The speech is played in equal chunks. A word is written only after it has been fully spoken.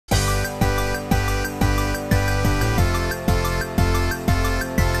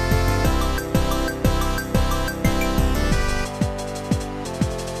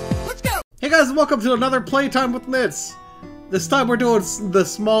guys, and welcome to another Playtime with Nitz. This time we're doing the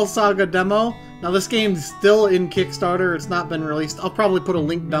Small Saga Demo. Now this game's still in Kickstarter, it's not been released. I'll probably put a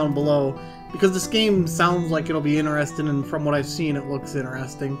link down below, because this game sounds like it'll be interesting, and from what I've seen it looks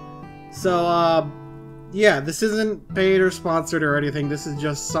interesting. So, yeah, this isn't paid or sponsored or anything, this is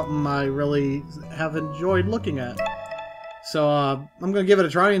just something I really have enjoyed looking at. So, I'm gonna give it a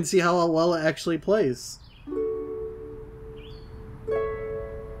try and see how well it actually plays.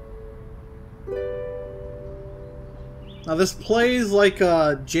 Now this plays like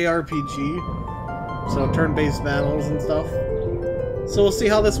a JRPG, so turn-based battles and stuff. So we'll see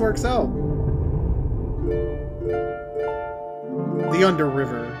how this works out. The Under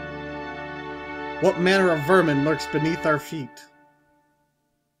River. What manner of vermin lurks beneath our feet?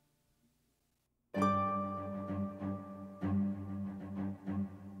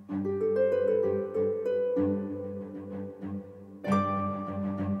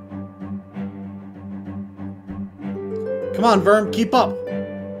 Come on, Verm, keep up!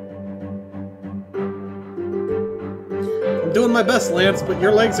 I'm doing my best, Lance, but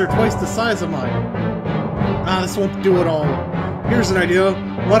your legs are twice the size of mine. Ah, this won't do it all. Here's an idea.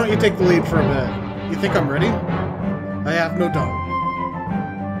 Why don't you take the lead for a bit? You think I'm ready? I have no doubt.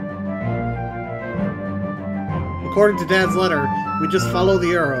 According to Dad's letter, we just follow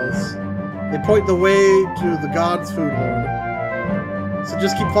the arrows. They point the way to the God's food hoard. So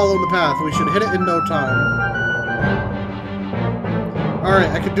just keep following the path. We should hit it in no time.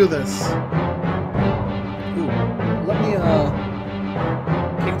 Alright, I can do this. Ooh, let me,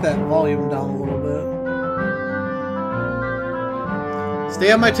 kick that volume down a little bit.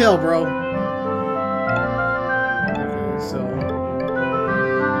 Stay on my tail, bro. Okay, so...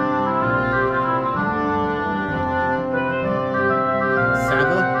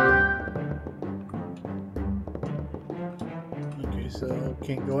 Saga? Okay, so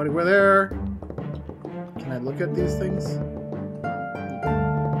can't go anywhere there. Can I look at these things?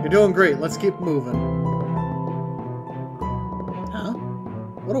 You're doing great. Let's keep moving. Huh?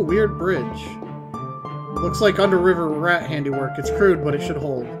 What a weird bridge. Looks like under-river rat handiwork. It's crude, but it should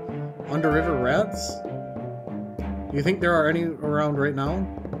hold. Under-river rats? Do you think there are any around right now?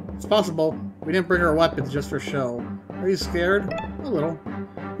 It's possible. We didn't bring our weapons just for show. Are you scared? A little.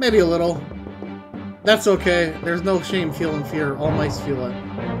 Maybe a little. That's okay. There's no shame feeling fear. All mice feel it.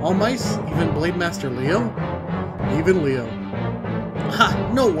 All mice? Even Blade Master Leo? Even Leo. Ha!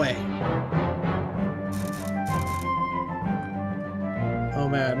 No way! Oh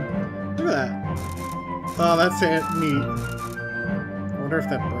man. Look at that. Oh, that's it. Neat. I wonder if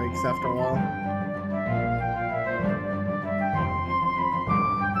that breaks after a while.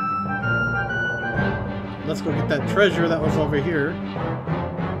 Let's go get that treasure that was over here.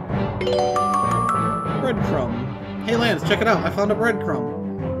 Breadcrumb. Hey Lance, check it out. I found a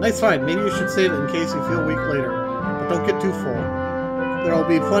breadcrumb. Nice find. Maybe you should save it in case you feel weak later. But don't get too full. There will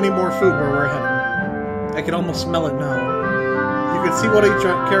be plenty more food where we're heading. I can almost smell it now. You can see what each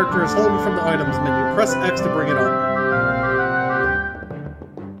character is holding from the items menu. Press X to bring it up.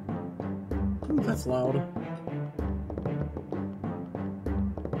 Ooh, that's loud.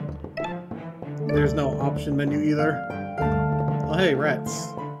 There's no option menu either. Oh hey,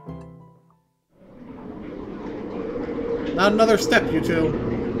 rats. Not another step, you two.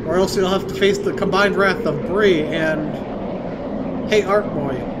 Or else you'll have to face the combined wrath of Bree and... Hey, Art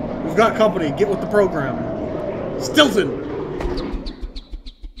Boy, we've got company. Get with the program. Stilton!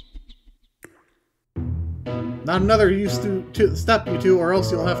 Not another step, you two, or else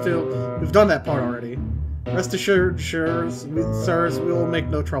you'll have to... We've done that part already. Rest assured, sirs, we will make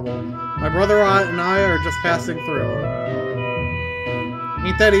no trouble. My brother and I are just passing through.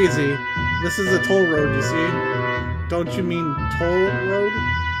 Ain't that easy. This is a toll road, you see. Don't you mean toll road?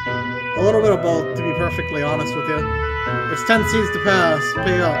 A little bit of both, to be perfectly honest with you. It's 10 seas to pass.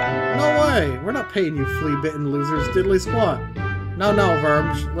 Pay up. No way! We're not paying you flea-bitten losers, diddly squat. Now,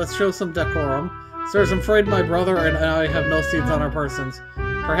 Verm, let's show some decorum. Sirs, I'm afraid my brother and I have no seeds on our persons.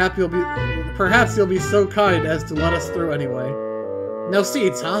 Perhaps you'll be so kind as to let us through anyway. No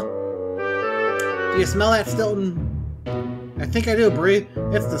seeds, huh? Do you smell that, Stilton? I think I do, Bree.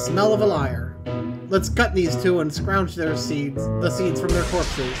 It's the smell of a liar. Let's cut these two and scrounge the seeds from their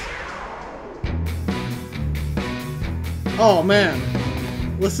corpses. Oh man,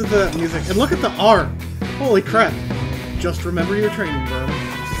 listen to that music, and look at the art! Holy crap. Just remember your training, bro.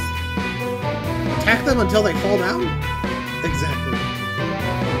 Attack them until they fall down? Exactly.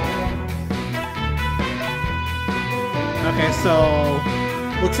 Okay, so...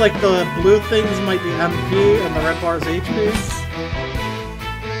 looks like the blue things might be MP, and the red bar is HP.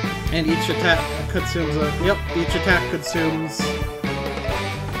 And each attack consumes a... Yep, each attack consumes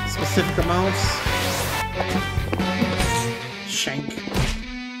specific amounts. Shank.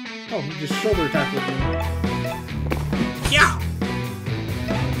 Oh, he just shoulder tackled me. Yeah!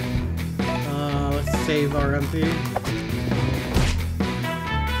 Let's save our MP.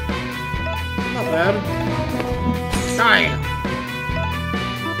 Not bad. Die!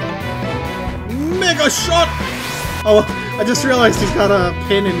 Mega shot! Oh, I just realized he's got a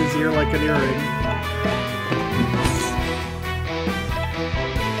pin in his ear like an earring.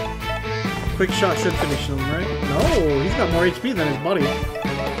 Quick shot should finish him, right? No, he's got more HP than his buddy.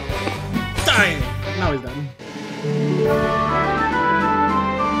 Die! Now he's done.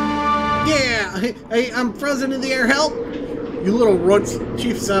 Yeah! Hey, I'm frozen in the air, help! You little runts,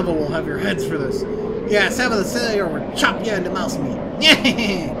 Chief Sava will have your heads for this. Yeah, Sava the Slayer will chop you into mouse meat.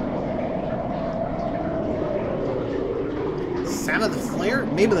 Yeah! Sava the Slayer?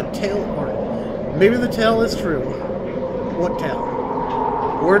 Maybe the tail, or maybe the tale is true. What tale?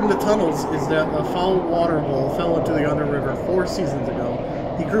 Word in the tunnels is that a foul water vole fell into the Underriver 4 seasons ago.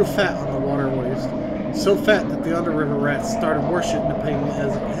 He grew fat on the waterways. So fat that the Underriver rats started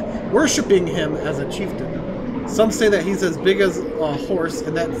worshipping him as a chieftain. Some say that he's as big as a horse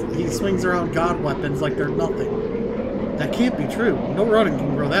and that he swings around god weapons like they're nothing. That can't be true. No rodent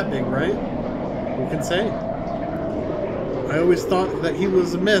can grow that big, right? Who can say? I always thought that he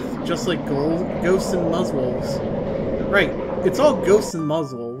was a myth, just like ghosts and muzzwolves. Right, it's all ghosts and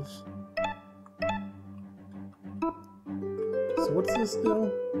muzzwolves. So what's this do?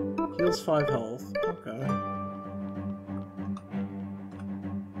 Heals 5 health. Okay.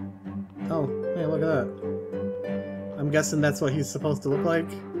 Oh, hey, look at that. I'm guessing that's what he's supposed to look like.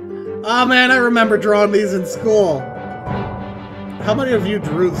 Oh man, I remember drawing these in school. How many of you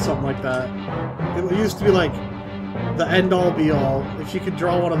drew something like that? It used to be like the end-all be-all. If you could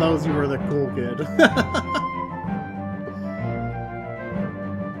draw one of those, you were the cool kid.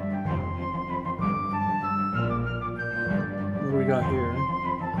 What do we got here?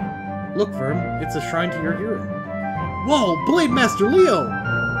 Look, Verm, it's a shrine to your hero. Whoa, Blade Master Leo!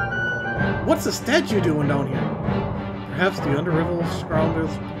 What's the statue doing down here? Perhaps the Underriver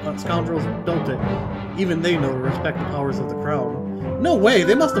scoundrels built it. Even they know to respect the powers of the crown. No way,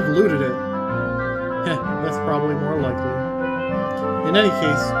 they must have looted it. Heh, that's probably more likely. In any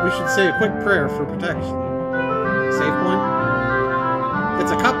case, we should say a quick prayer for protection. Save point?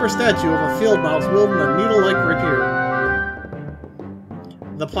 It's a copper statue of a field mouse wielding a needle-like rapier.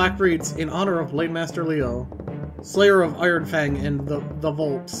 The plaque reads, in honor of Blade Master Leo, Slayer of Iron Fang and the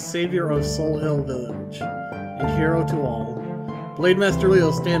Volt, Savior of Soul Hill Village, and hero to all. Blade Master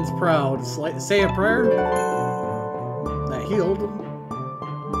Leo stands proud. Say a prayer? That healed.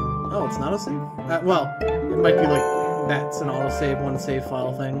 Oh, it's not a save? Well, it might be like that's an autosave, one save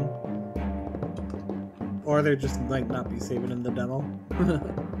file thing. Or they're just like not be saving in the demo.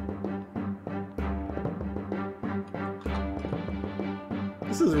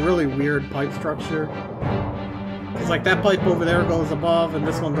 This is a really weird pipe structure. It's like that pipe over there goes above and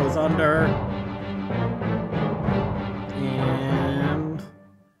this one goes under. And...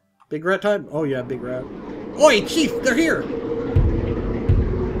 Big rat time? Oh yeah, big rat. Oi, Chief! They're here!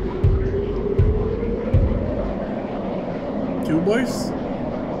 Two boys?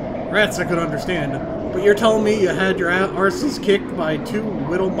 Rats I could understand. But you're telling me you had your arses kicked by 2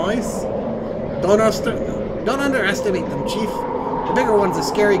 little mice? Don't underestimate them, Chief. The bigger one's a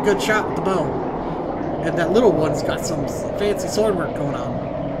scary good shot with the bow. And that little one's got some fancy sword work going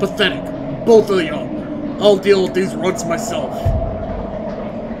on. Pathetic. Both of you. I'll deal with these runts myself.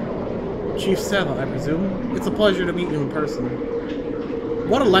 Chief Sava, I presume. It's a pleasure to meet you in person.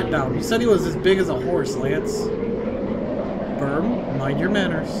 What a letdown. You said he was as big as a horse, Lance. Berm, mind your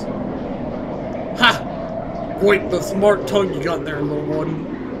manners. Ha! Quite the smart tongue you got there, little one.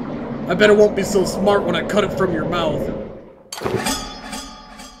 I bet it won't be so smart when I cut it from your mouth.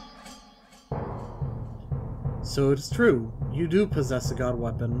 So it's true. You do possess a god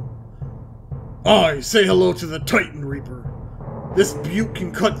weapon. I say hello to the Titan Reaper. This butte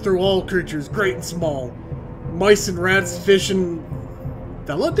can cut through all creatures, great and small. Mice and rats, fish and...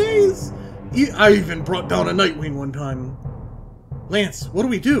 Feladays? I even brought down a Nightwing one time. Lance, what do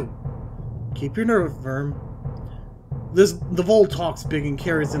we do? Keep your nerve, Verm. The Vol talks big and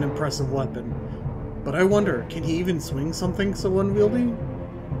carries an impressive weapon. But I wonder, can he even swing something so unwieldy?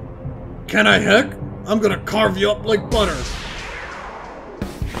 Can I heck? I'm gonna carve you up like butter.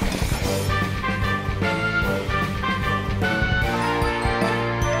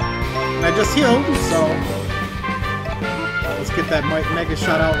 I just healed, so let's get that mega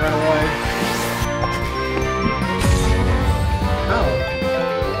shot out right away. Oh.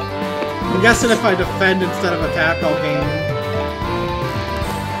 I'm guessing if I defend instead of attack, I'll gain.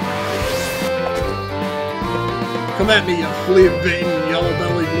 Come at me, you flea-bitten,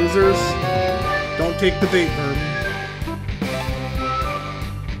 yellow-bellied losers. Don't take the bait, Verm.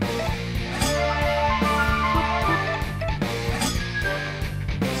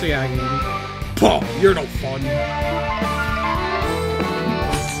 So yeah, Paw, you're no fun.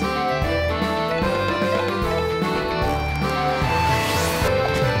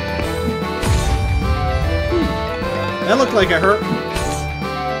 That looked like it hurt.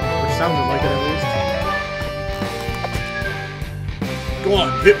 Or sounded like it, at least. Go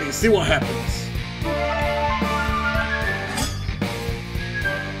on, hit me, see what happens.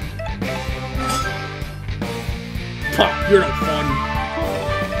 Pop, you're no fun.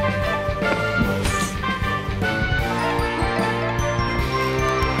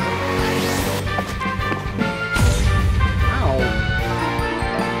 Ow.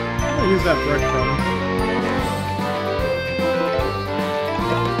 I'm gonna use that breadcrumb.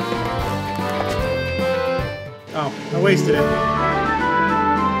 Oh, I wasted it.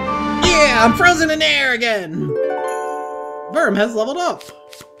 Yeah, I'm frozen in air again! Verm has leveled up!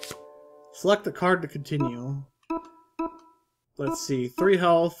 Select the card to continue. Let's see, 3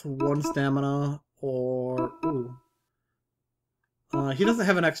 health, 1 stamina, or... Ooh. He doesn't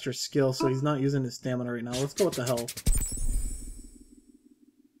have an extra skill, so he's not using his stamina right now. Let's go with the health.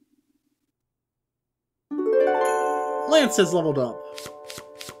 Lance has leveled up.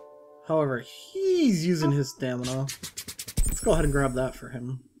 However, he's using his stamina. Let's go ahead and grab that for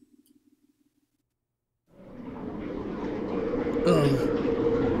him.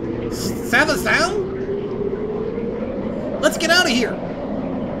 Ugh. Sava sound? Let's get out of here!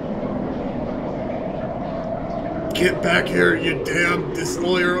 Get back here, you damn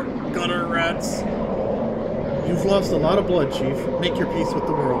disloyal gutter rats! You've lost a lot of blood, Chief. Make your peace with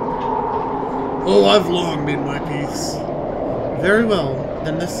the world. Oh, I've long made my peace. Very well.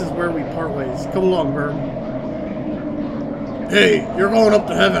 Then this is where we part ways. Come along, Verm. Hey, you're going up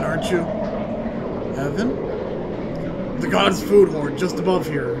to heaven, aren't you? Heaven? The God's food hoard just above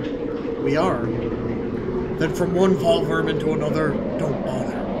here. We are. Then from one fall vermin to another, don't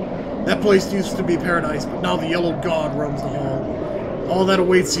bother. That place used to be paradise, but now the yellow god roams the hall. All that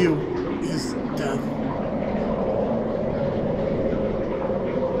awaits you is death.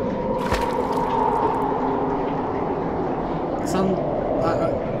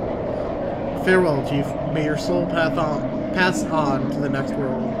 Farewell, Chief. May your soul pass on to the next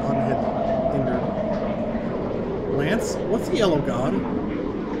world unhindered. Lance, what's the yellow god?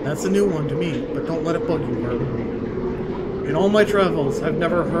 That's a new one to me, but don't let it bug you, Verm. In all my travels, I've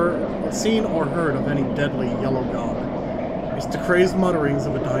never seen or heard of any deadly yellow god. It's the crazed mutterings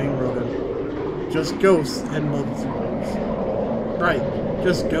of a dying rodent. Just ghosts and muzzlers. Right,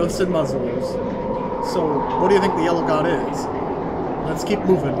 just ghosts and muzzlers. So, what do you think the yellow god is? Let's keep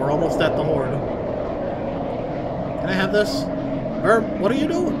moving, we're almost at the horde. Can I have this? Verm, what are you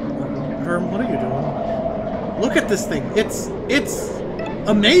doing? Verm, what are you doing? Look at this thing, it's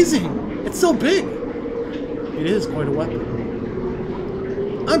amazing! It's so big! It is quite a weapon.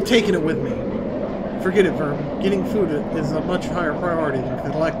 I'm taking it with me. Forget it, Verm. Getting food is a much higher priority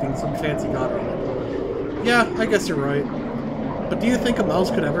than collecting some fancy god relic. Yeah, I guess you're right. But do you think a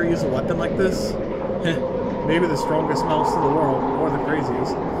mouse could ever use a weapon like this? Heh. Maybe the strongest mouse in the world, or the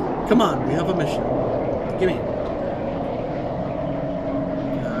craziest. Come on, we have a mission. Gimme.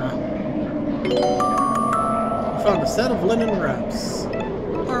 We found a set of linen wraps.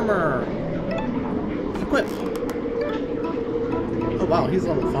 Armor. Equip. Oh wow, he's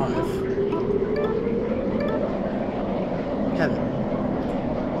level 5. Heaven.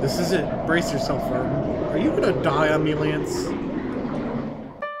 This is it. Brace yourself, Verm. Are you gonna die on me, Lance?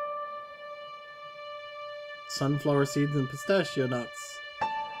 Sunflower seeds and pistachio nuts.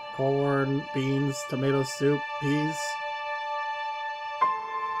 Corn, beans, tomato soup, peas.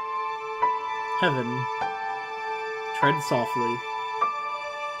 Heaven. Tread softly.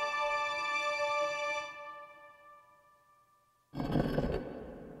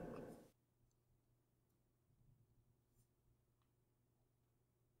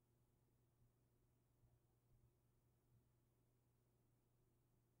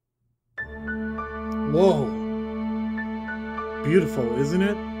 Whoa! Beautiful, isn't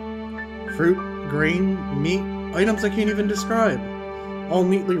it? Fruit, grain, meat, items I can't even describe. All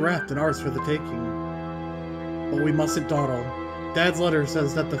neatly wrapped and ours for the taking. But we mustn't dawdle. Dad's letter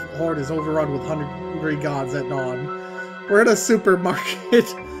says that the horde is overrun with hungry gods at dawn. We're at a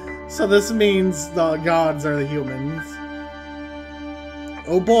supermarket, so this means the gods are the humans.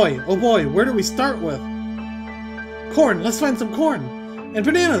 Oh boy, where do we start with? Corn, let's find some corn! And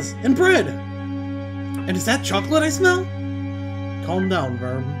bananas! And bread! And is that chocolate I smell? Calm down,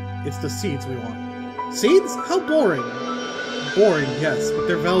 Verm. It's the seeds we want. Seeds? How boring. Boring, yes, but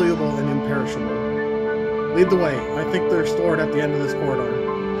they're valuable and imperishable. Lead the way. I think they're stored at the end of this corridor.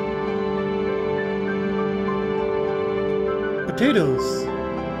 Potatoes.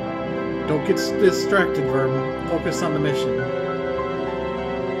 Don't get distracted, Verm. Focus on the mission.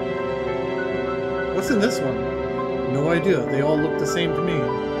 What's in this one? No idea. They all look the same to me.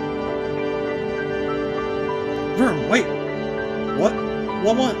 Verm, wait! What?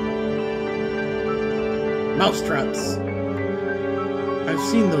 What? Mousetraps. I've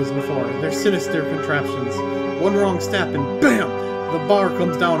seen those before. They're sinister contraptions. One wrong step and BAM! The bar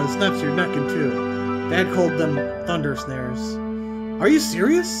comes down and snaps your neck in two. Dad called them thunder snares. Are you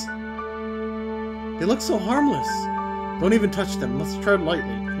serious? They look so harmless. Don't even touch them. Let's tread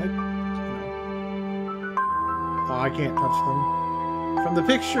lightly. Oh, I can't touch them. From the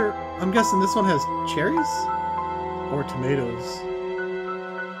picture, I'm guessing this one has cherries? Or tomatoes.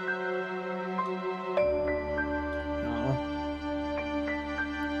 No.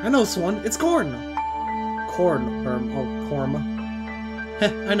 I know this one. It's corn! Corn. Oh, corn.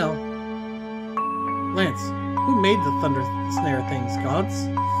 Heh, I know. Lance, who made the thunder snare things? Gods?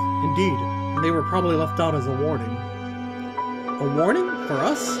 Indeed. And they were probably left out as a warning. A warning? For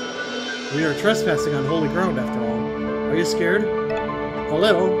us? We are trespassing on holy ground, after all. Are you scared? A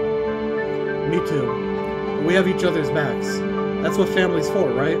little. Me too. But we have each other's backs. That's what family's for,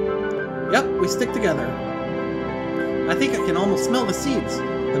 right? Yep, we stick together. I think I can almost smell the seeds.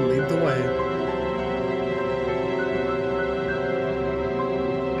 Then lead the way.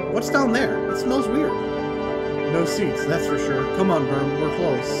 What's down there? It smells weird. No seeds, that's for sure. Come on, Verm, we're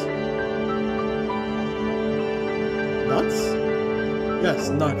close. Nuts? Yes,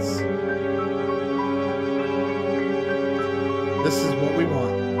 nuts. This is what we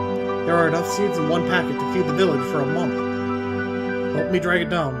want. There are enough seeds in one packet to feed the village for a month. Help me drag it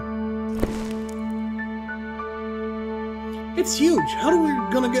down. It's huge! How are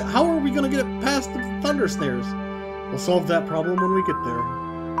we gonna get it past the thunder snares? We'll solve that problem when we get there.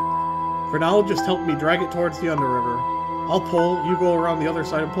 For now, just help me drag it towards the underriver. I'll pull, you go around the other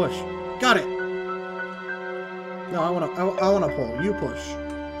side and push. Got it! No, I wanna pull. You push.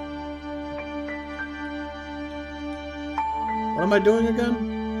 What am I doing again?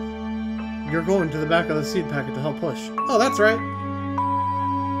 You're going to the back of the seed packet to help push. Oh, that's right.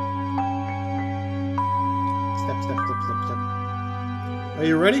 Step, step, step, step, step. Are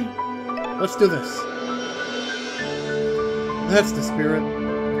you ready? Let's do this. That's the spirit.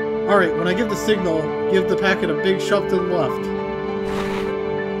 Alright, when I give the signal, give the packet a big shove to the left.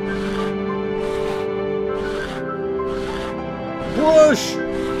 Push!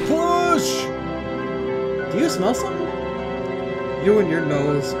 Push! Do you smell something? You and your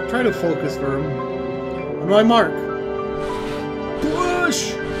nose. Try to focus, Verm. On my mark.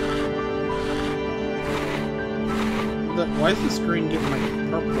 Push! Why is the screen getting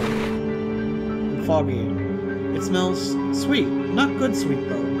like purple and foggy? It smells sweet. Not good sweet,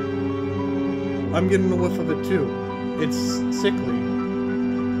 though. I'm getting a whiff of it, too. It's sickly.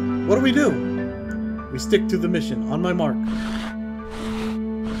 What do we do? We stick to the mission. On my mark.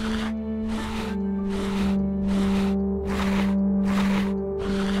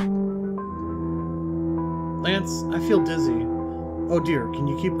 Lance, I feel dizzy. Oh dear, can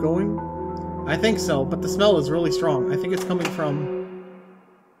you keep going? I think so, but the smell is really strong. I think it's coming from...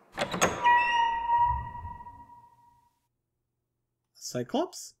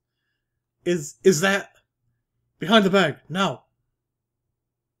 Cyclops? Is that... Behind the bag, now!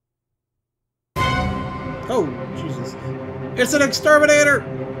 Oh, Jesus. It's an exterminator!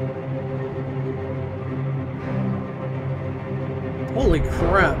 Holy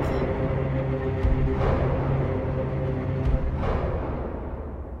crap.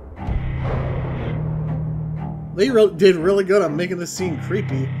 They did really good on making this scene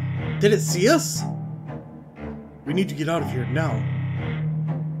creepy. Did it see us? We need to get out of here now.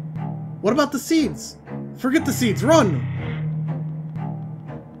 What about the seeds? Forget the seeds, run!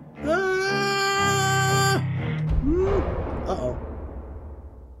 Ah! Uh-oh.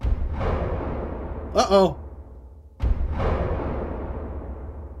 Uh-oh.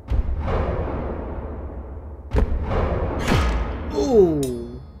 Ooh.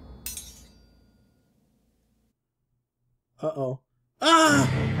 Uh-oh. Ah!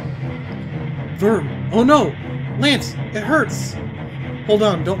 Verm! Oh no! Lance! It hurts! Hold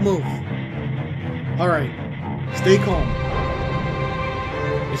on, don't move. Alright. Stay calm.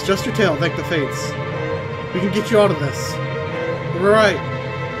 It's just your tail, thank the fates. We can get you out of this. We're right.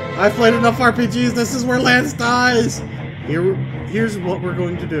 I've played enough RPGs, this is where Lance dies! Here's what we're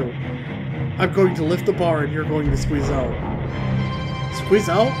going to do. I'm going to lift the bar and you're going to squeeze out. Squeeze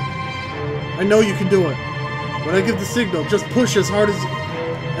out? I know you can do it. When I give the signal, just push as hard as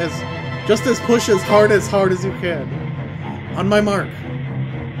hard as you can. On my mark.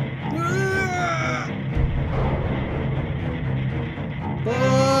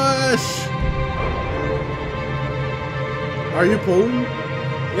 Push! Are you pulling?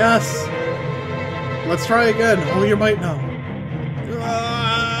 Yes. Let's try again. All your might now.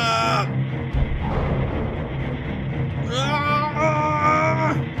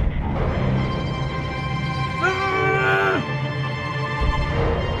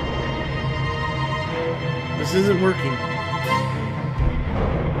 This isn't working.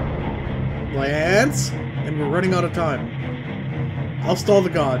 Lance? And we're running out of time. I'll stall the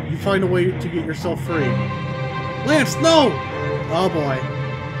god. You find a way to get yourself free. Lance, no! Oh boy.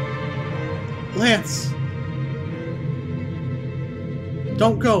 Lance!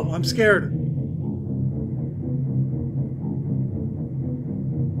 Don't go. I'm scared.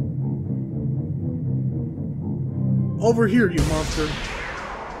 Over here, you monster.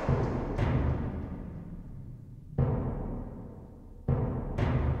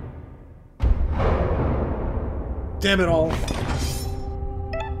 Damn it all.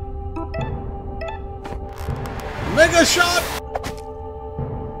 Mega shot!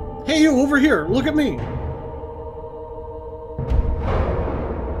 Hey, you over here. Look at me.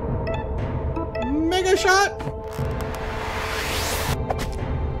 Mega shot!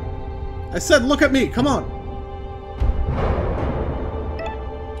 I said look at me. Come on.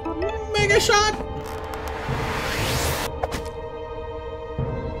 Mega shot!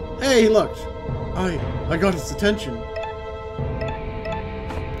 Hey, he looked. I got his attention.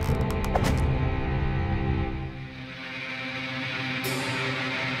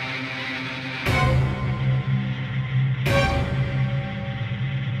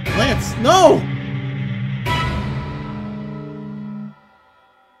 Lance, no!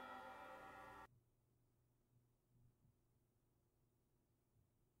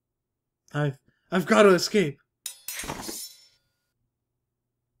 I've got to escape.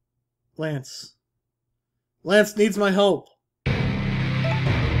 Lance. Lance needs my help.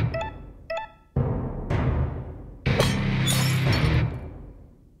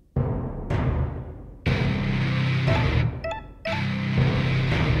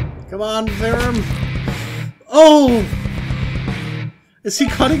 Come on, Verum. Oh! Is he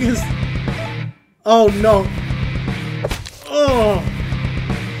cutting his... Oh, no. Oh!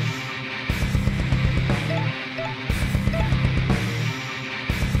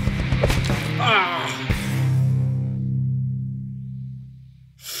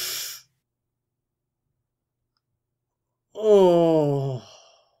 Oh.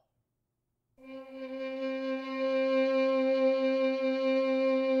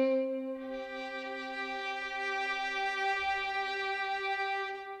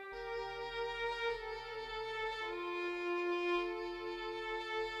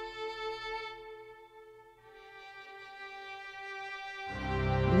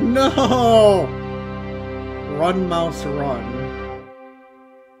 No! Run, mouse, run.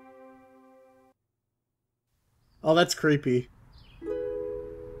 Oh, that's creepy.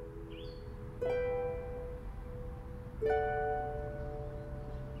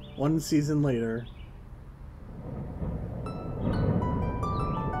 One season later.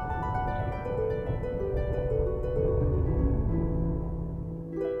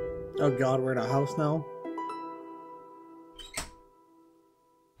 Oh god, we're in a house now?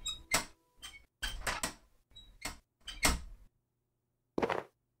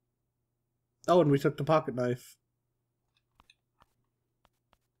 Oh, and we took the pocket knife.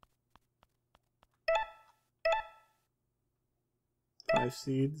 Five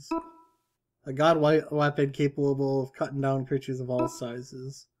seeds. A god weapon capable of cutting down creatures of all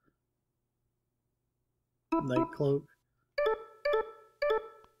sizes. Night cloak.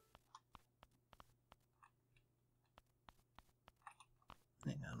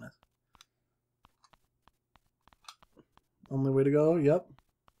 Hang on. Only way to go? Yep.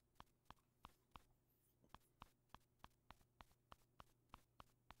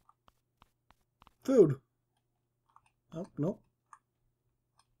 Food. Oh, nope.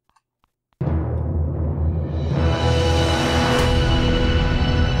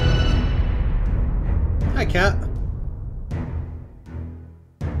 Hi, cat.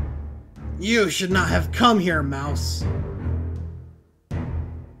 You should not have come here, mouse.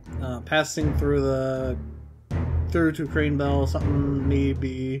 Passing through to Crane Bell, something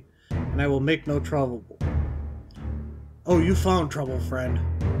maybe, and I will make no trouble. Oh, you found trouble, friend.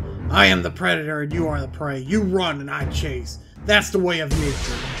 I am the predator and you are the prey. You run and I chase. That's the way of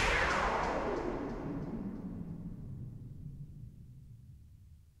nature.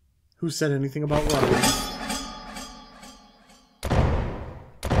 Who said anything about running?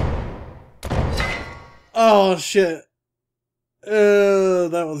 Oh, shit.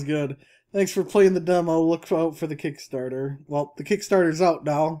 That was good. Thanks for playing the demo. Look out for the Kickstarter. Well, the Kickstarter's out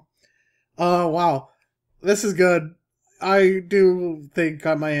now. Wow. This is good. I do think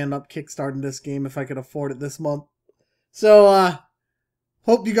I might end up kickstarting this game if I can afford it this month. So,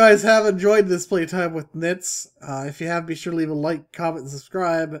 hope you guys have enjoyed this Playtime with Nitz. If you have, be sure to leave a like, comment, and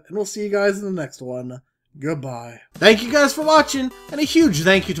subscribe. And we'll see you guys in the next one. Goodbye. Thank you guys for watching, and a huge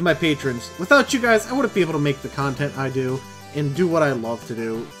thank you to my patrons. Without you guys, I wouldn't be able to make the content I do and do what I love to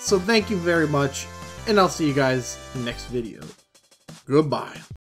do. So thank you very much, and I'll see you guys next video. Goodbye.